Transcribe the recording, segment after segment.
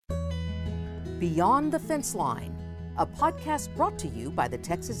Beyond the Fence Line, a podcast brought to you by the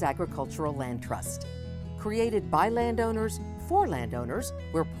Texas Agricultural Land Trust. Created by landowners for landowners,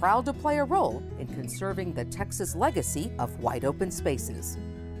 we're proud to play a role in conserving the Texas legacy of wide open spaces.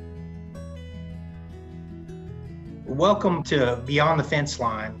 Welcome to Beyond the Fence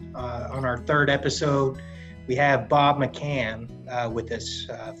Line. On our third episode, we have Bob McCann with us,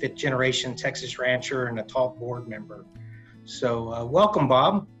 fifth generation Texas rancher and a top board member. So welcome,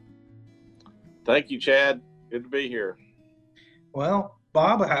 Bob. Thank you, Chad. Good to be here. Well,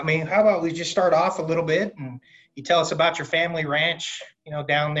 Bob, how about we just start off a little bit and you tell us about your family ranch,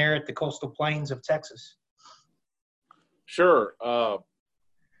 down there at the coastal plains of Texas. Sure. Well,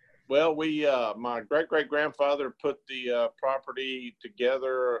 my great-great-grandfather put the property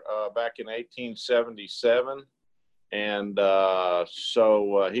together back in 1877. And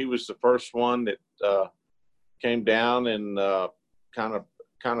so he was the first one that came down and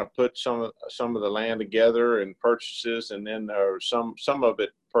kind of put some of the land together and purchases. And then there was some of it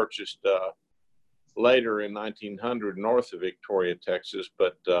purchased later in 1900 north of Victoria, Texas.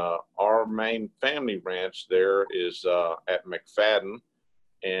 But our main family ranch there is at McFadden.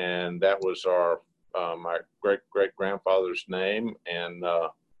 And that was my great-great-grandfather's name. And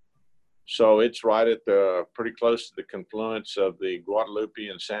so it's right at pretty close to the confluence of the Guadalupe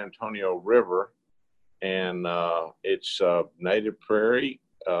and San Antonio River. And it's native prairie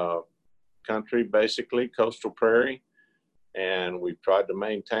country, basically, coastal prairie. And we've tried to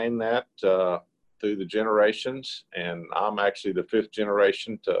maintain that through the generations. And I'm actually the fifth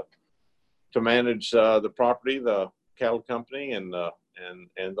generation to manage the property, the cattle company, and the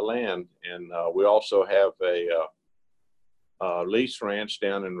land. And we also have a lease ranch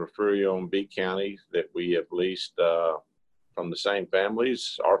down in Refugio and B County that we have leased from the same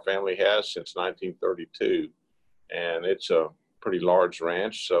families our family has since 1932. And it's a pretty large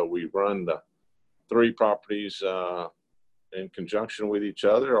ranch. So we run the three properties in conjunction with each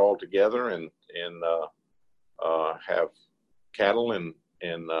other all together and have cattle and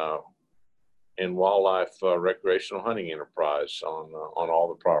wildlife recreational hunting enterprise on all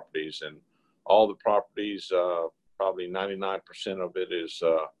the properties. And all the properties, probably 99% of it is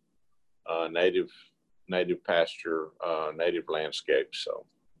native pasture, native landscape. So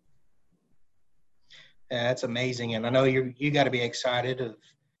yeah, that's amazing. And I know you got to be excited of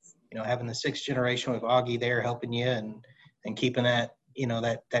having the sixth generation with Augie there helping you and keeping that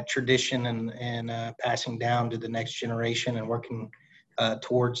that tradition and passing down to the next generation and working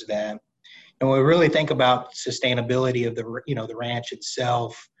towards that. And when we really think about sustainability of the ranch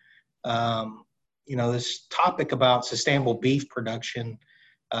itself, this topic about sustainable beef production,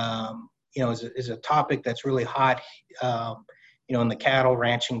 is a topic that's really hot, in the cattle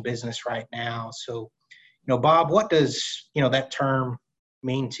ranching business right now. So, Bob, what does, that term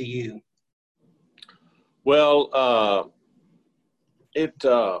mean to you? Well, it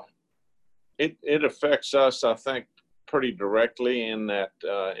affects us, I think, pretty directly in that,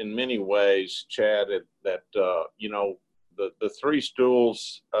 in many ways, Chad, that the three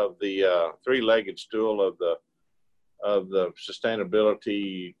stools of the three-legged stool of the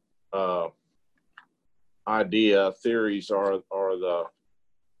sustainability theories are the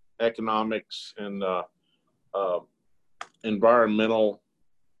economics and environmental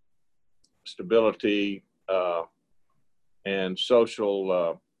stability and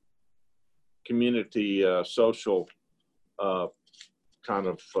social community social kind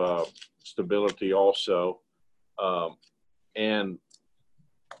of stability also. And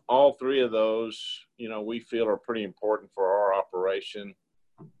all three of those, we feel are pretty important for our operation.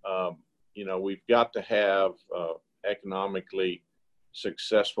 We've got to have economically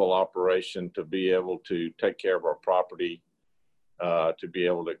successful operation to be able to take care of our property, to be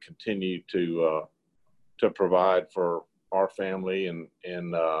able to continue to provide for our family and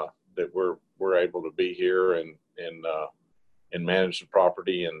that we're able to be here and manage the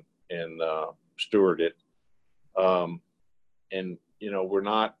property and steward it.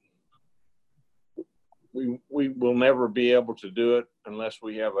 We will never be able to do it unless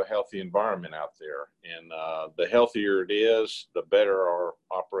we have a healthy environment out there. And the healthier it is, the better our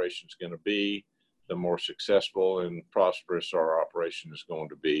operation is going to be, the more successful and prosperous our operation is going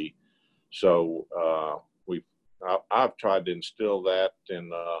to be. So I've tried to instill that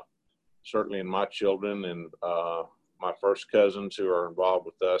certainly in my children and my first cousins who are involved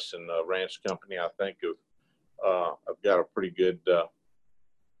with us in the ranch company. I think I've got a pretty good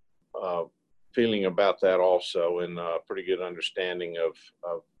feeling about that also, and a pretty good understanding of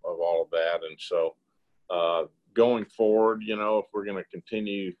all of that. And so going forward, if we're going to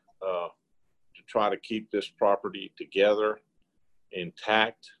continue to try to keep this property together,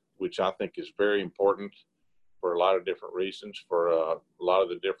 intact, which I think is very important for a lot of different reasons, for a lot of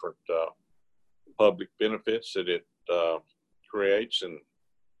the different public benefits that it creates, and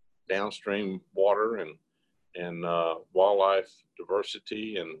downstream water and wildlife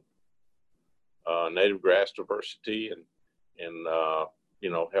diversity and native grass diversity and you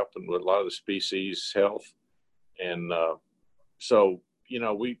know, helping with a lot of the species health. And so, you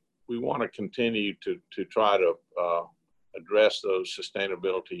know, we want to continue to try to address those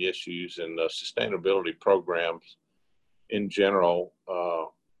sustainability issues, and the sustainability programs in general,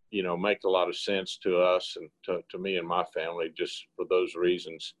 you know, make a lot of sense to us and to me and my family, just for those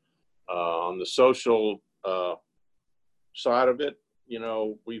reasons. On the social side of it, you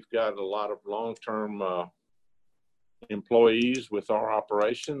know, we've got a lot of long-term employees with our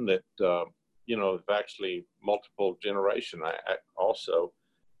operation that, you know, have actually multiple generation also.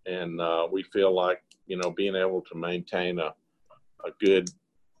 And we feel like, you know, being able to maintain a good,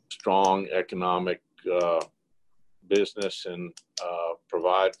 strong economic business and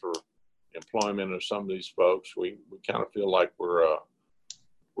provide for employment of some of these folks, we kind of feel like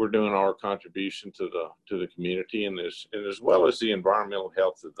we're doing our contribution to the community, and as well as the environmental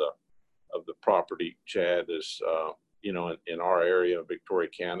health of the property. Chad, is you know, in our area of Victoria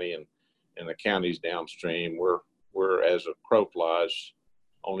County and the counties downstream, we're as a crow flies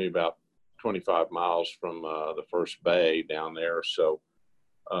only about 25 miles from the first bay down there. So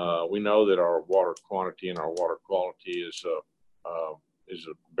we know that our water quantity and our water quality is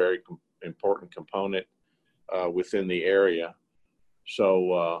a very important component within the area.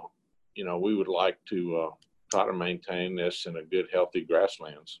 So, you know, we would like to try to maintain this in a good, healthy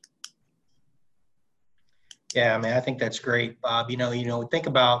grasslands. Yeah, I mean, I think that's great, Bob. You know, think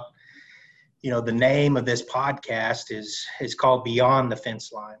about, you know, the name of this podcast is called Beyond the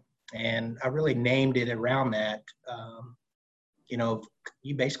Fence Line. And I really named it around that. You know,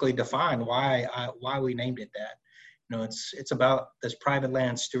 you basically defined why we named it that. You know, it's about this private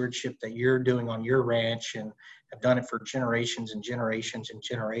land stewardship that you're doing on your ranch and have done it for generations and generations and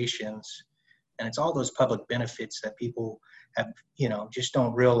generations. And it's all those public benefits that people have, you know, just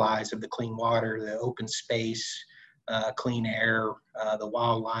don't realize, of the clean water, the open space, clean air, the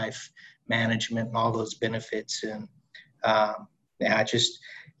wildlife management, and all those benefits. And yeah, I just,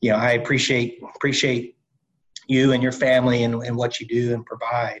 you know, I appreciate you and your family and what you do and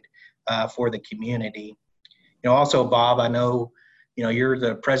provide for the community. You know, also, Bob, I know, you know, you're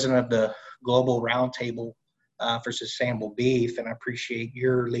the president of the Global Roundtable for Sustainable Beef, and I appreciate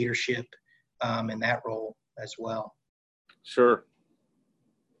your leadership in that role as well. Sure.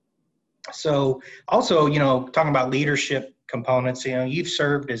 So also, you know, talking about leadership components, you know, you've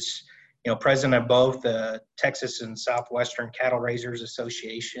served as, you know, president of both the Texas and Southwestern Cattle Raisers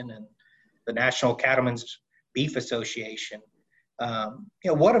Association and the National Cattlemen's Beef Association. You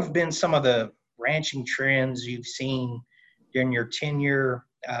know, what have been some of the ranching trends you've seen during your tenure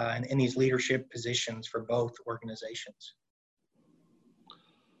in these leadership positions for both organizations?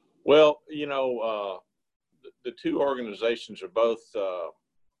 Well, you know, the two organizations are both,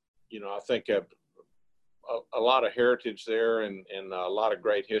 you know, I think have a lot of heritage there and a lot of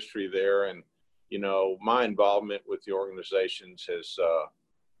great history there. And, you know, my involvement with the organizations has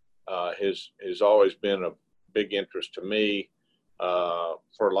always been a big interest to me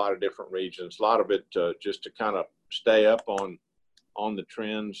for a lot of different reasons. A lot of it just to kind of stay up on the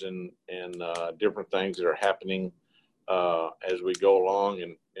trends and different things that are happening as we go along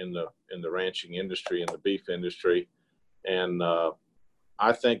in the ranching industry and the beef industry. And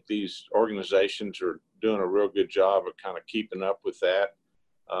I think these organizations are doing a real good job of kind of keeping up with that.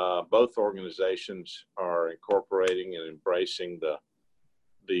 Both organizations are incorporating and embracing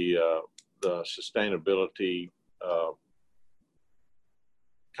the sustainability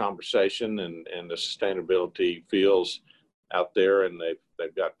conversation and the sustainability fields out there, and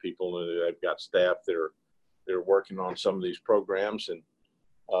they've got people and they've got staff that are working on some of these programs, and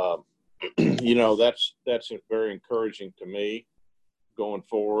you know, that's very encouraging to me going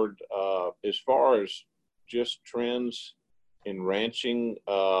forward. As far as just trends in ranching,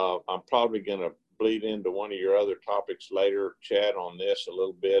 I'm probably going to bleed into one of your other topics later, Chad, on this a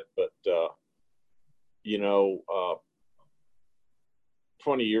little bit, but you know,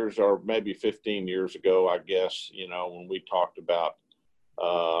 20 years or maybe 15 years ago, I guess, you know, when we talked about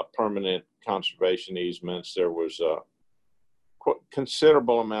permanent conservation easements, there was a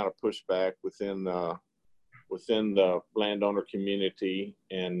considerable amount of pushback within the landowner community.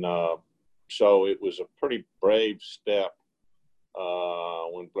 And so it was a pretty brave step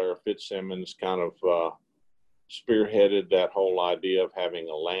when Blair Fitzsimmons kind of spearheaded that whole idea of having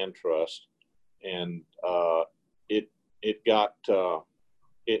a land trust. And it got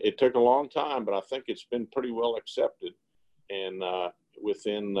it took a long time, but I think it's been pretty well accepted, and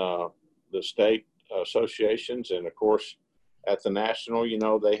within the state associations, and of course at the national, you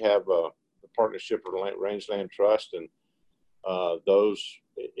know, they have a partnership with Rangeland Trust, and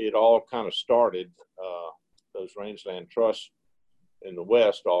it all kind of started, those Rangeland Trusts in the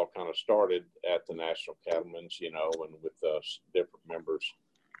West all kind of started at the National Cattlemen's, you know, and with different members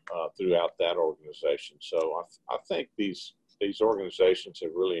throughout that organization. So I think these organizations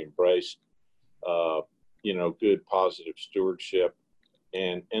have really embraced, you know, good, positive stewardship,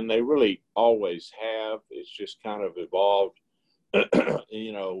 and they really always have. It's just kind of evolved,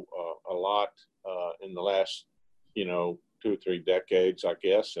 you know, a lot in the last, you know, 2 or 3 decades, I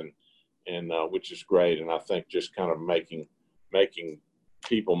guess, and which is great. And I think just kind of making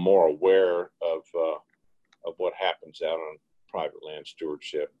people more aware of what happens out on private land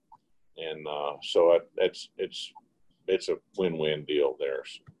stewardship, and so it's a win-win deal there.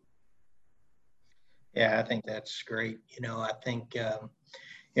 Yeah, I think that's great. You know, I think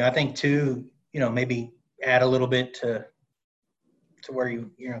I think too, you know, maybe add a little bit to where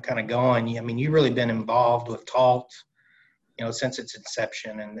you know kind of going. I mean, you've really been involved with TALT, you know, since its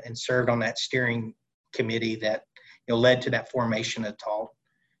inception, and served on that steering committee that, you know, led to that formation of TALT.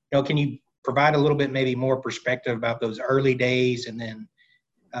 You know, can you provide a little bit maybe more perspective about those early days, and then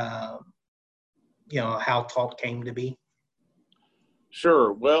you know, how TALT came to be?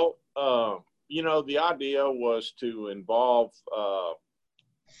 Sure. Well, you know, the idea was to involve,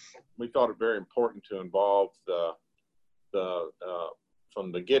 we thought it very important to involve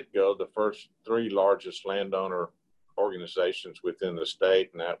from the get-go, the first 3 largest landowner organizations within the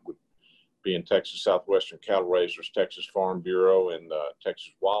state, and that would be in Texas Southwestern Cattle Raisers, Texas Farm Bureau, and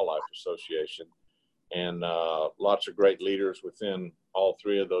Texas Wildlife Association. And lots of great leaders within all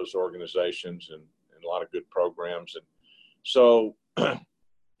 3 of those organizations, and a lot of good programs. And so,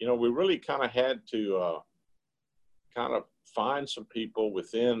 you know, we really kind of had to kind of find some people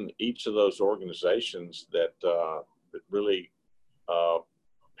within each of those organizations that really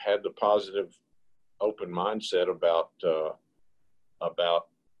had the positive, open mindset about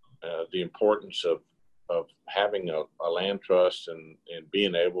the importance of having a land trust, and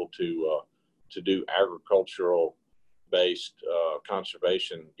being able to do agricultural based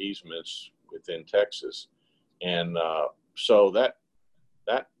conservation easements within Texas. And so that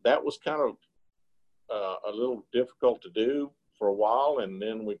was kind of a little difficult to do for a while, and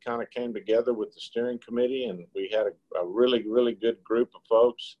then we kind of came together with the steering committee, and we had a really, really good group of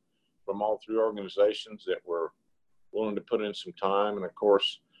folks from all 3 organizations that were willing to put in some time. And of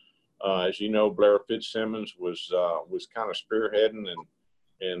course, as you know, Blair Fitzsimmons was kind of spearheading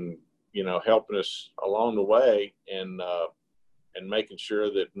and you know, helping us along the way, and making sure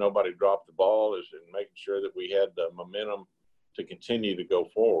that nobody dropped the ball, and making sure that we had the momentum to continue to go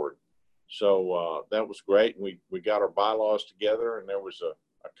forward. So that was great. And we got our bylaws together, and there was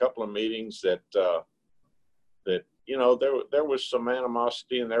a couple of meetings that you know, there was some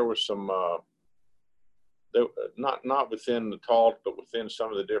animosity, and there was some not within the TALT, but within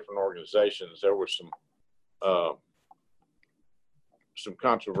some of the different organizations, there was some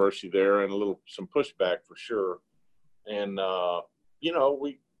controversy there, and some pushback for sure. And you know,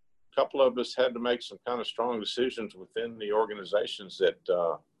 a couple of us had to make some kind of strong decisions within the organizations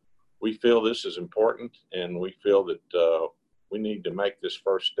that we feel this is important, and we feel that we need to make this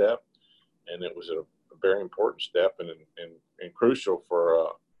first step. And it was a very important step, and crucial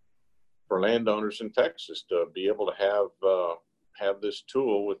for landowners in Texas to be able to have this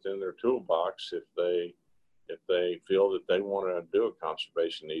tool within their toolbox if they feel that they want to do a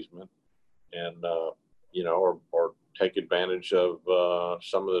conservation easement, and you know, or take advantage of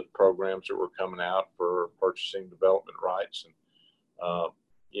some of the programs that were coming out for purchasing development rights. And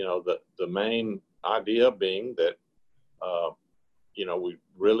you know, the main idea being that you know, we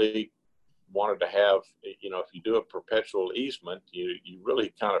really wanted to have, you know, if you do a perpetual easement, you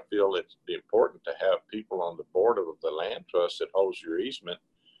really kind of feel it's important to have people on the board of the land trust that holds your easement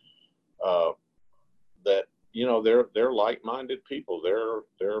that, you know, they're like-minded people,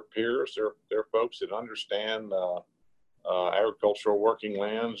 they're peers, they're folks that understand agricultural working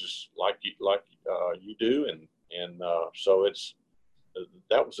lands like you do, and so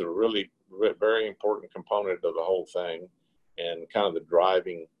that was a really very important component of the whole thing, and kind of the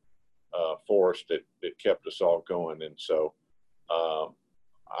driving force that kept us all going. And so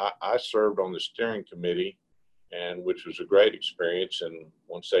I served on the steering committee, and which was a great experience. And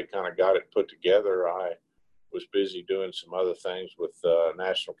once they kind of got it put together, I was busy doing some other things with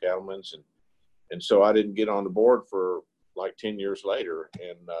National Cattlemen's, and so I didn't get on the board for like 10 years later.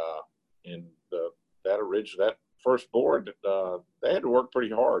 And that first board, they had to work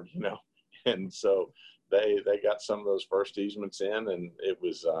pretty hard, you know, and so they got some of those first easements in, and it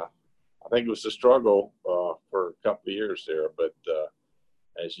was I think it was a struggle for a couple of years there, but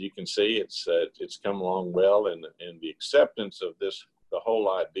as you can see, it's come along well, and the acceptance of this, the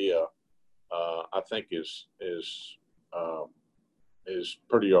whole idea, I think is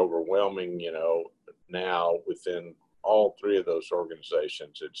pretty overwhelming, you know, now within all three of those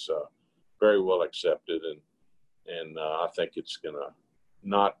organizations. It's very well accepted, and I think it's gonna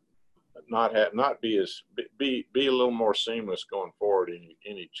not be a little more seamless going forward.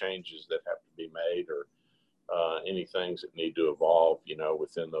 Any changes that have to be made, or any things that need to evolve, you know,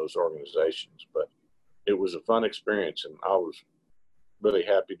 within those organizations. But it was a fun experience, and I was really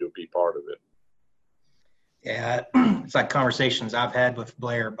happy to be part of it. Yeah, it's like conversations I've had with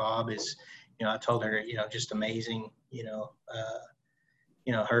Blair, Bob, is, you know, I told her, you know, just amazing, you know,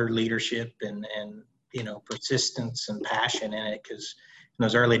 her leadership and, you know, persistence and passion in it, because in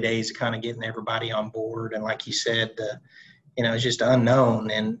those early days, kind of getting everybody on board. And like you said, you know, it's just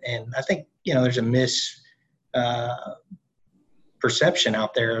unknown. And I think, you know, there's a perception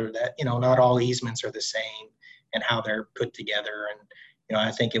out there that, you know, not all easements are the same and how they're put together. And, you know,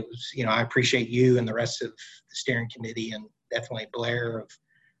 I think it was, you know, I appreciate you and the rest of the steering committee, and definitely Blair, of,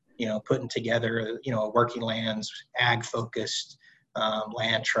 you know, putting together, you know, a working lands, ag focused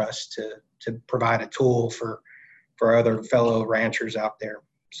land trust to provide a tool for other fellow ranchers out there.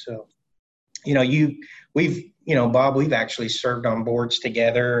 So, you know, Bob, we've actually served on boards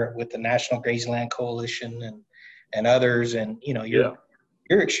together with the National Grazing Land Coalition and others. And, you know,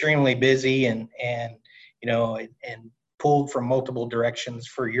 you're extremely busy and, you know, and pulled from multiple directions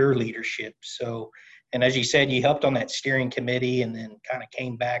for your leadership. So, and as you said, you helped on that steering committee, and then kind of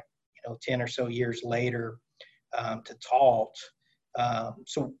came back, you know, 10 or so years later to TALT.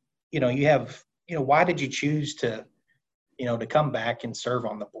 So, you know, why did you choose to, you know, to come back and serve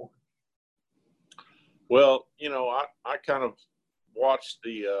on the board? Well, you know, I kind of watched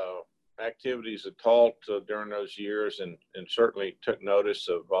the activities of TALT during those years, and certainly took notice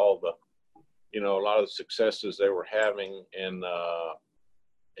of all the, you know, a lot of the successes they were having. And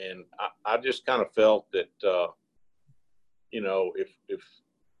I just kind of felt that, you know, if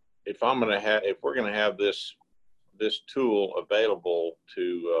we're going to have this tool available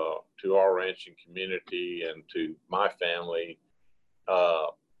to our ranching community and to my family,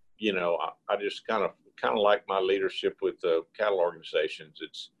 you know, I just kind of like my leadership with the cattle organizations.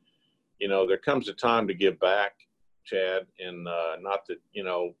 It's, you know, there comes a time to give back, Chad, and not that, you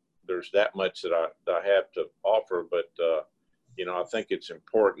know, there's that much that I have to offer, but you know, I think it's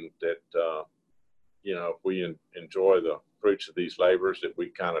important that you know, if we enjoy the fruits of these labors, that we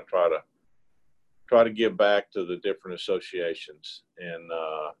kind of try to give back to the different associations, and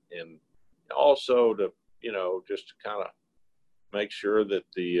also to, you know, just to kind of make sure that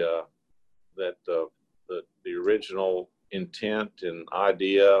the original intent and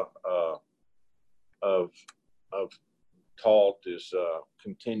idea of TALT is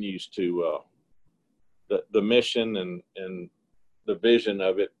continues to the mission and the vision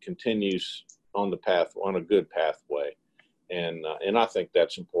of it continues on a good pathway, and I think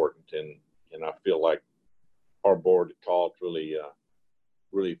that's important, and I feel like our board at TALT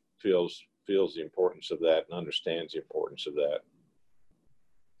really feels the importance of that and understands the importance of that.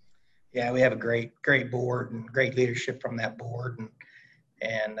 Yeah, we have a great board and great leadership from that board,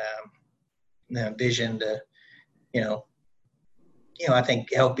 and the vision to, you know, I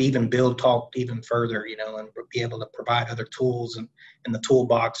think help even build TALT even further, you know, and be able to provide other tools and in the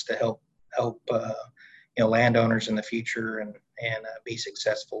toolbox to help you know, landowners in the future and be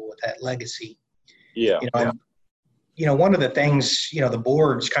successful with that legacy. Yeah. You know, and, you know, one of the things, you know, the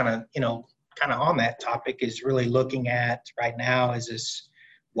board's kind of on that topic is really looking at right now is this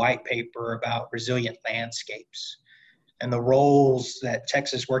white paper about resilient landscapes and the roles that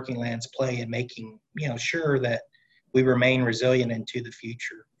Texas working lands play in making, you know, sure that we remain resilient into the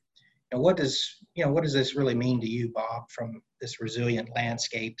future. And what does this really mean to you, Bob, from this resilient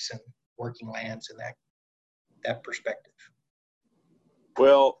landscapes and working lands and that perspective?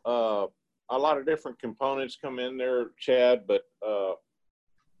 Well, a lot of different components come in there, Chad, but I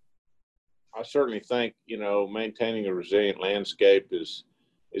certainly think, you know, maintaining a resilient landscape is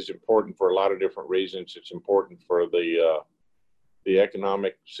important for a lot of different reasons. It's important for the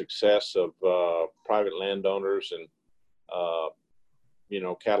economic success of private landowners and you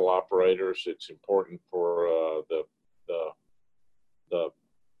know, cattle operators. It's important for the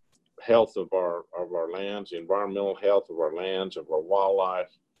health of our lands, the environmental health of our lands, of our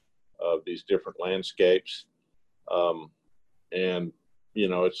wildlife, of these different landscapes, and you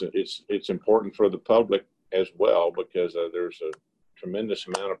know, it's important for the public as well, because there's a tremendous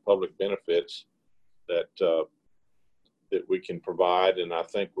amount of public benefits that that we can provide, and I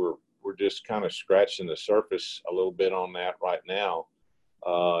think we're just kind of scratching the surface a little bit on that right now.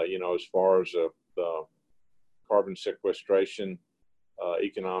 As far as the carbon sequestration,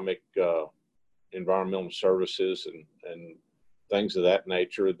 economic, environmental services, and things of that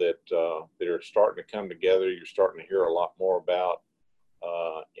nature that are starting to come together. You're starting to hear a lot more about,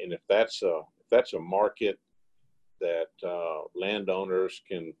 and if that's a market that landowners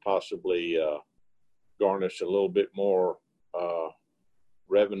can possibly garnish a little bit more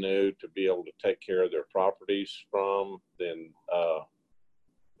revenue to be able to take care of their properties from, then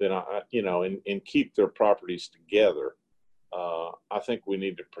and keep their properties together. I think we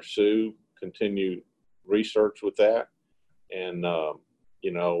need to pursue continued research with that. And,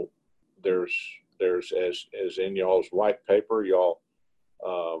 there's as in y'all's white paper, y'all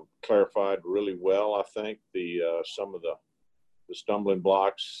clarified really well, I think, some of the stumbling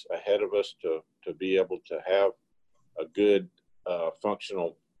blocks ahead of us to be able to have a good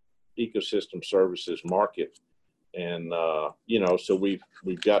functional ecosystem services market. And, so we've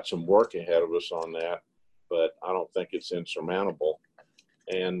got some work ahead of us on that, but I don't think it's insurmountable.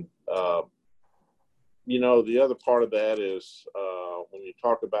 And, the other part of that is when you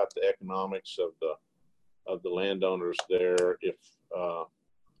talk about the economics of the landowners there, if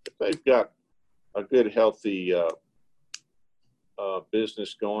they've got a good, healthy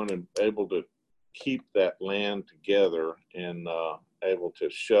business going and able to keep that land together and able to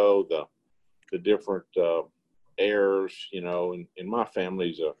show the different heirs, and my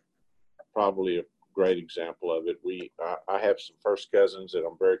family's probably a great example of it. I have some first cousins that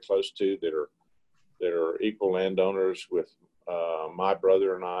I'm very close to that are equal landowners with my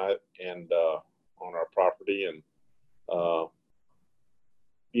brother and I, and on our property. And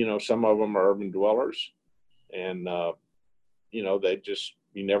some of them are urban dwellers, and you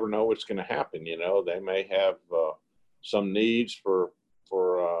never know what's going to happen. They may have some needs for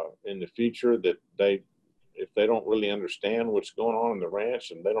in the future that if they don't really understand what's going on in the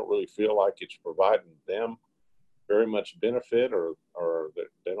ranch, and they don't really feel like it's providing them very much benefit, or that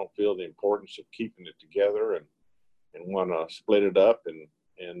they don't feel the importance of keeping it together, and want to split it up, and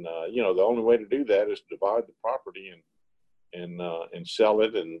the only way to do that is divide the property and sell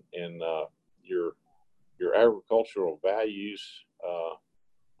it, and your agricultural values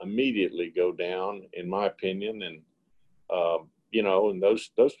immediately go down, in my opinion. And and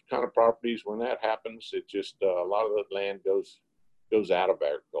those kind of properties, when that happens, it just a lot of the land goes out of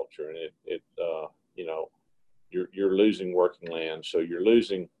agriculture, and it you're losing working land, so you're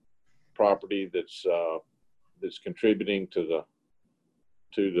losing property that's contributing to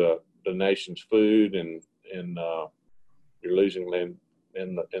the nation's food, and you're losing land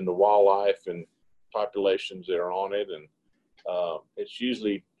in the wildlife and populations that are on it. And it's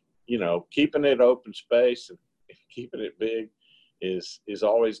usually, keeping it open space and keeping it big is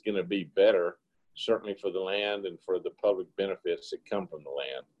always going to be better, certainly for the land and for the public benefits that come from the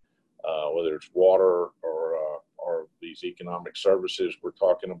land, whether it's water or these economic services we're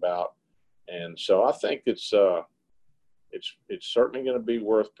talking about. And so I think it's certainly going to be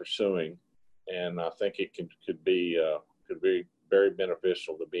worth pursuing, and I think it could be very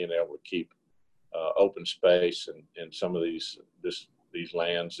beneficial to being able to keep open space and some of these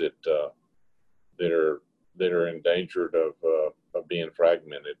lands that are endangered of being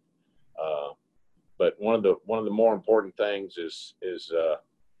fragmented. But one of the more important things is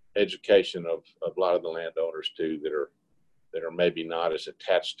education of a lot of the landowners too, that are maybe not as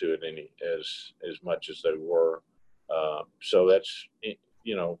attached to it as much as they were. So that's,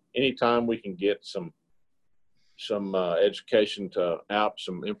 anytime we can get some education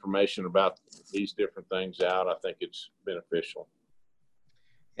some information about these different things out, I think it's beneficial.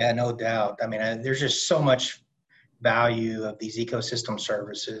 Yeah, no doubt. I mean, there's just so much value of these ecosystem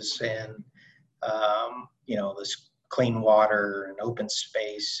services, and this clean water and open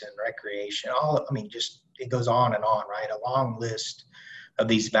space and recreation. Just it goes on and on, right? A long list of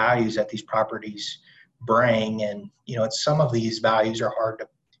these values that these properties bring, and it's some of these values are hard to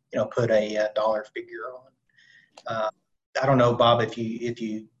put a dollar figure on. I don't know, Bob, if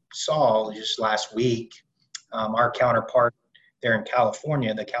you saw just last week, our counterpart there in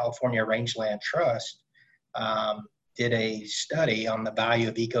California, the California Rangeland Trust, did a study on the value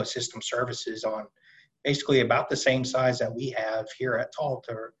of ecosystem services on basically about the same size that we have here at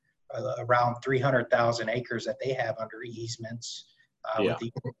Talta, around 300,000 acres that they have under easements with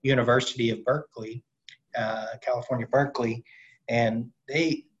the University of Berkeley, California, Berkeley. And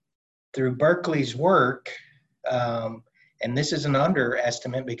they, through Berkeley's work, And this is an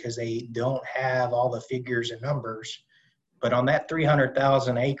underestimate because they don't have all the figures and numbers. But on that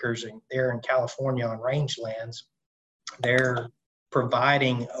 300,000 acres there in California on rangelands, they're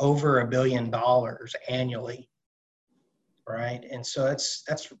providing over $1 billion annually, right? And so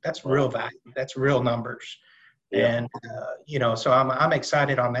that's real value. That's real numbers. Yeah. And so I'm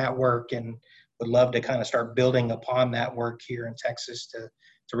excited on that work, and would love to kind of start building upon that work here in Texas to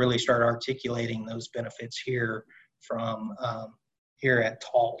really start articulating those benefits here from here at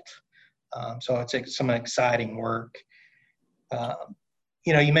TALT. So it's some exciting work.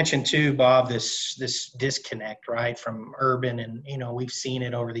 You mentioned too, Bob, this disconnect, right, from urban, and we've seen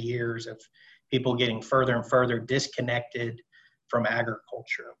it over the years of people getting further and further disconnected from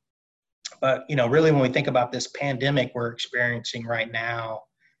agriculture. But really, when we think about this pandemic we're experiencing right now,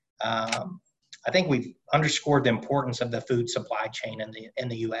 I think we've underscored the importance of the food supply chain in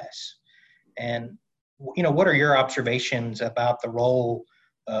the U.S. And what are your observations about the role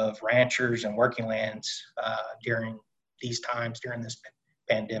of ranchers and working lands during these times, during this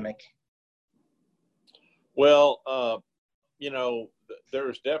pandemic? Well,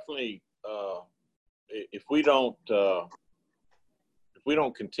 there's definitely if we don't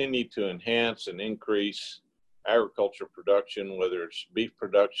continue to enhance and increase agriculture production, whether it's beef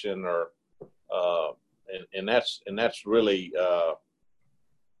production or and that's really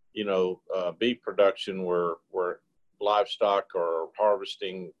beef production where livestock are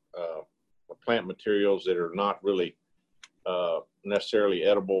harvesting plant materials that are not really necessarily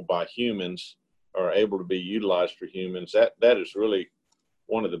edible by humans, are able to be utilized for humans. That is really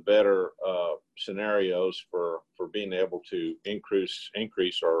one of the better scenarios for being able to increase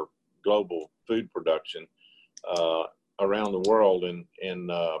our global food production around the world. And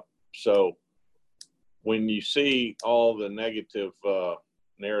so when you see all the negative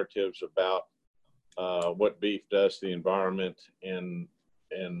narratives about what beef does to the environment, and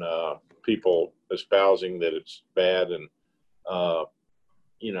people espousing that it's bad and for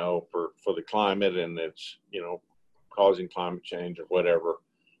the climate, and it's causing climate change or whatever,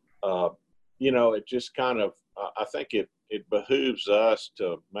 it just kind of I think it behooves us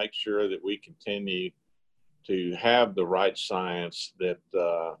to make sure that we continue to have the right science that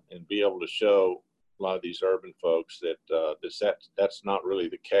and be able to show a lot of these urban folks that that's not really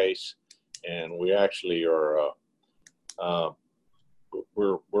the case, and we actually are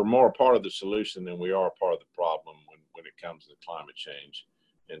we're more a part of the solution than we are a part of the problem when it comes to climate change.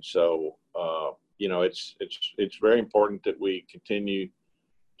 And so it's very important that we continue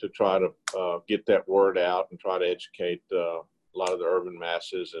to try to get that word out and try to educate a lot of the urban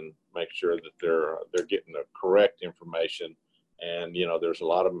masses and make sure that they're getting the correct information. And there's a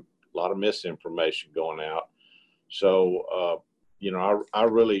lot of misinformation going out. So I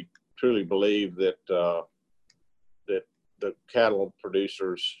really truly believe that that the cattle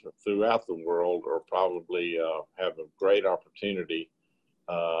producers throughout the world are probably have a great opportunity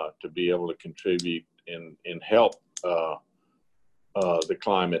to be able to contribute and help the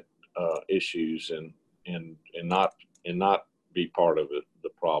climate issues and not be part of it, the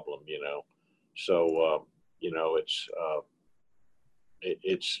problem. So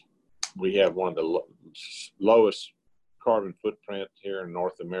it's we have one of the lowest carbon footprint here in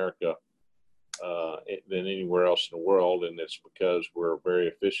North America than anywhere else in the world, and it's because we're very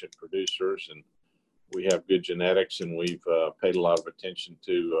efficient producers, and we have good genetics, and we've paid a lot of attention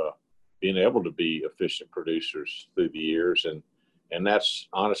to being able to be efficient producers through the years, and that's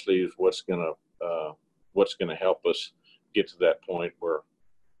honestly is what's going to help us get to that point where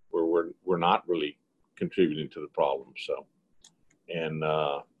we're not really contributing to the problem. So, and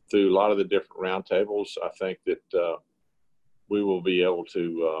through a lot of the different roundtables, I think that we will be able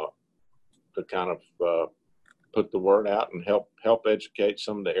to kind of put the word out and help educate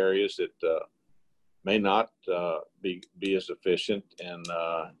some of the areas that may not be as efficient, and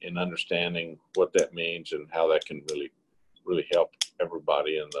in understanding what that means and how that can really help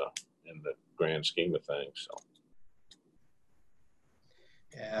everybody in the grand scheme of things. So.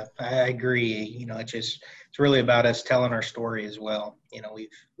 Yeah, I agree. It's really about us telling our story as well.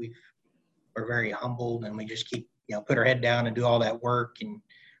 We're very humbled, and we just keep put our head down and do all that work. And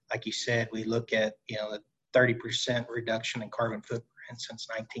like you said, we look at the 30% reduction in carbon footprint since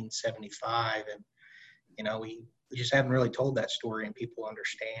 1975, and we just haven't really told that story, and people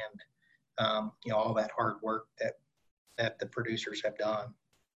understand all that hard work that the producers have done.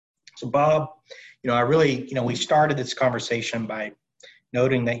 So Bob, I really we started this conversation by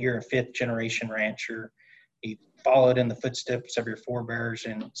noting that you're a 5th generation rancher. You followed in the footsteps of your forebears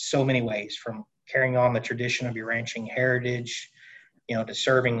in so many ways, from carrying on the tradition of your ranching heritage, to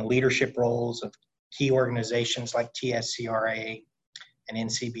serving leadership roles of key organizations like TSCRA and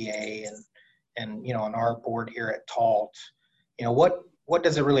NCBA and you know, on our board here at TALT. You know, what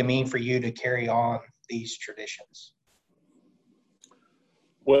does it really mean for you to carry on these traditions?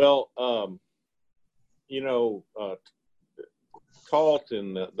 Well, you know, TALT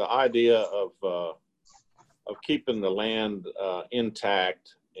and the idea of keeping the land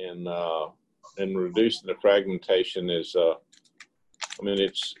intact and reducing the fragmentation is, I mean,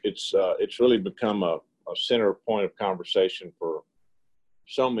 it's really become a center point of conversation for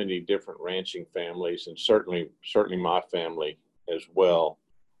so many different ranching families, and certainly my family as well.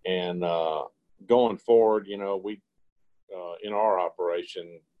 And going forward, you know, we in our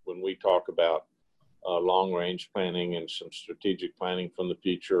operation, when we talk about long range planning and some strategic planning from the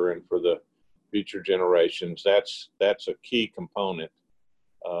future and for the future generations, that's a key component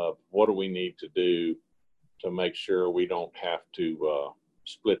of what do we need to do to make sure we don't have to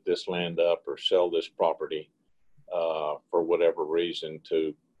split this land up or sell this property for whatever reason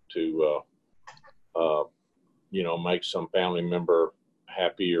to you know, make some family member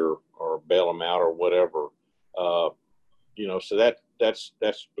happy or bail them out or whatever. You know, so that's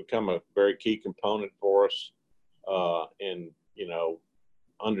become a very key component for us. And, you know,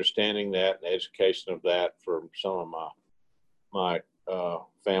 understanding that and education of that for some of my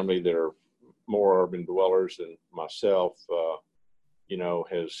family that are more urban dwellers than myself, you know,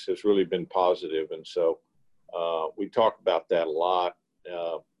 has really been positive. And so we talk about that a lot.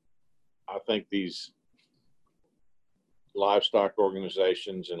 I think these livestock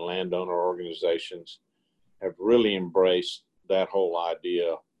organizations and landowner organizations have really embraced that whole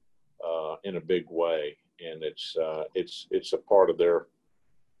idea in a big way, and it's a part of their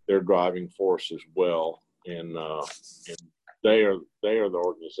driving force as well. And they are the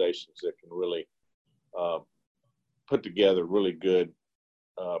organizations that can really put together really good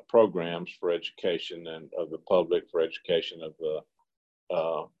programs for education and of the public, for education of the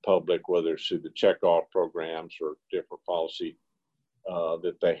public, whether it's through the checkoff programs or different policy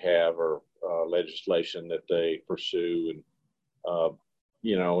that they have, or legislation that they pursue. And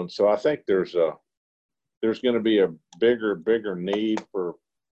you know, and so I think there's going to be a bigger need for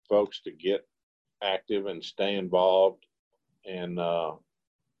folks to get active and stay involved. And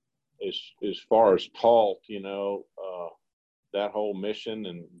as far as TALT, you know, that whole mission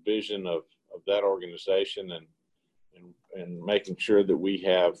and vision of that organization and making sure that we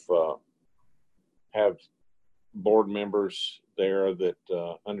have board members there that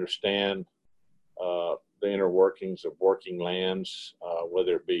understand the inner workings of working lands,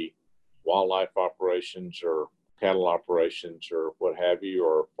 whether it be wildlife operations or cattle operations or what have you,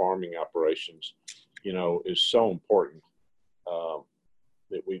 or farming operations, you know, is so important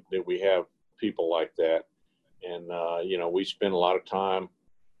that we have people like that. And you know, we spend a lot of time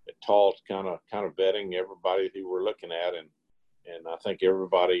at TALT kind of vetting everybody who we're looking at, and I think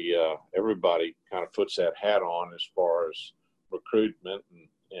everybody kind of puts that hat on as far as recruitment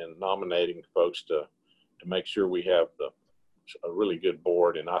and nominating folks to make sure we have a really good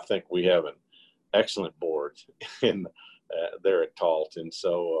board. And I think we have an excellent board in there at TALT, and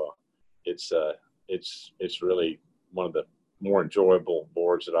so it's really one of the more enjoyable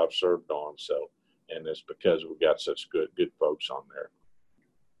boards that I've served on. So, and it's because we've got such good folks on there.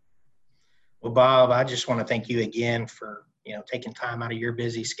 Well, Bob, I just want to thank you again for, you know, taking time out of your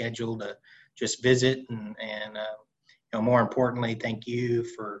busy schedule to just visit, and you know, more importantly, thank you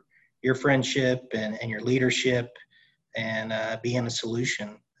for your friendship and your leadership, and being a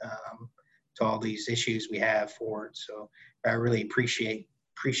solution to all these issues we have forward. So I really appreciate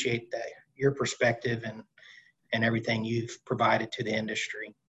that, your perspective and everything you've provided to the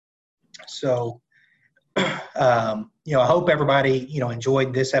industry. So, you know, I hope everybody, you know,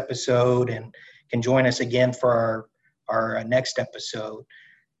 enjoyed this episode and can join us again for our next episode.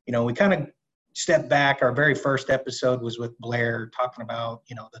 You know, we kind of stepped back. Our very first episode was with Blair, talking about,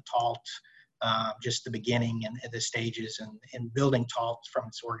 you know, the TALT, just the beginning and the stages and building TALT from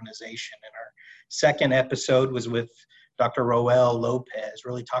its organization. And our second episode was with Dr. Roel Lopez,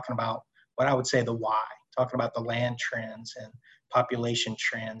 really talking about what I would say the why, talking about the land trends and population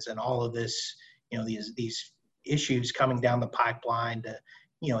trends and all of this, you know, these issues coming down the pipeline to,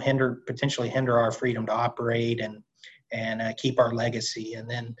 you know, potentially hinder our freedom to operate and keep our legacy. And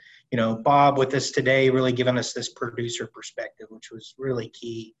then, you know, Bob with us today, really giving us this producer perspective, which was really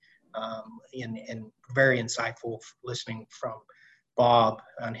key, and very insightful listening from Bob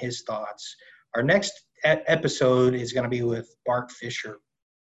on his thoughts. Our next episode is going to be with Bart Fisher.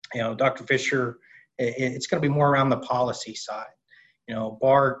 You know, Dr. Fisher, it's going to be more around the policy side. You know,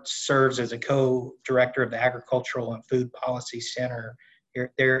 Bart serves as a co-director of the Agricultural and Food Policy Center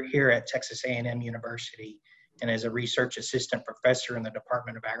they're here at Texas A&M University and as a research assistant professor in the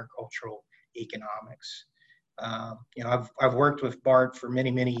Department of Agricultural Economics. I've worked with Bart for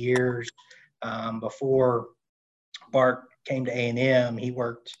many, many years. Before Bart came to A&M, he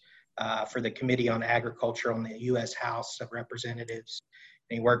worked for the Committee on Agriculture on the U.S. House of Representatives.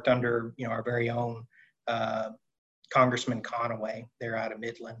 And he worked under, our very own Congressman Conaway there out of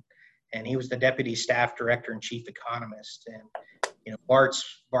Midland. And he was the deputy staff director and chief economist. And,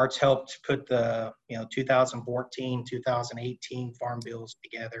 Bart's helped put the, 2014, 2018 farm bills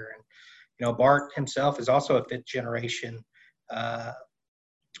together. And, Bart himself is also a fifth generation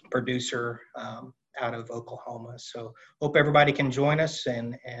producer out of Oklahoma. So hope everybody can join us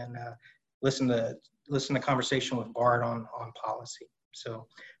and listen to conversation with Bart on policy. So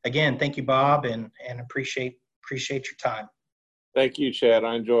again, thank you, Bob, and appreciate your time. Thank you, Chad.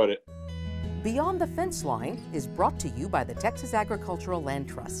 I enjoyed it. Beyond the Fence Line is brought to you by the Texas Agricultural Land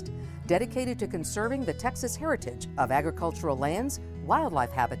Trust, dedicated to conserving the Texas heritage of agricultural lands,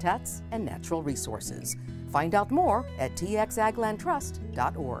 wildlife habitats, and natural resources. Find out more at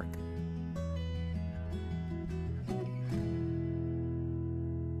txaglandtrust.org.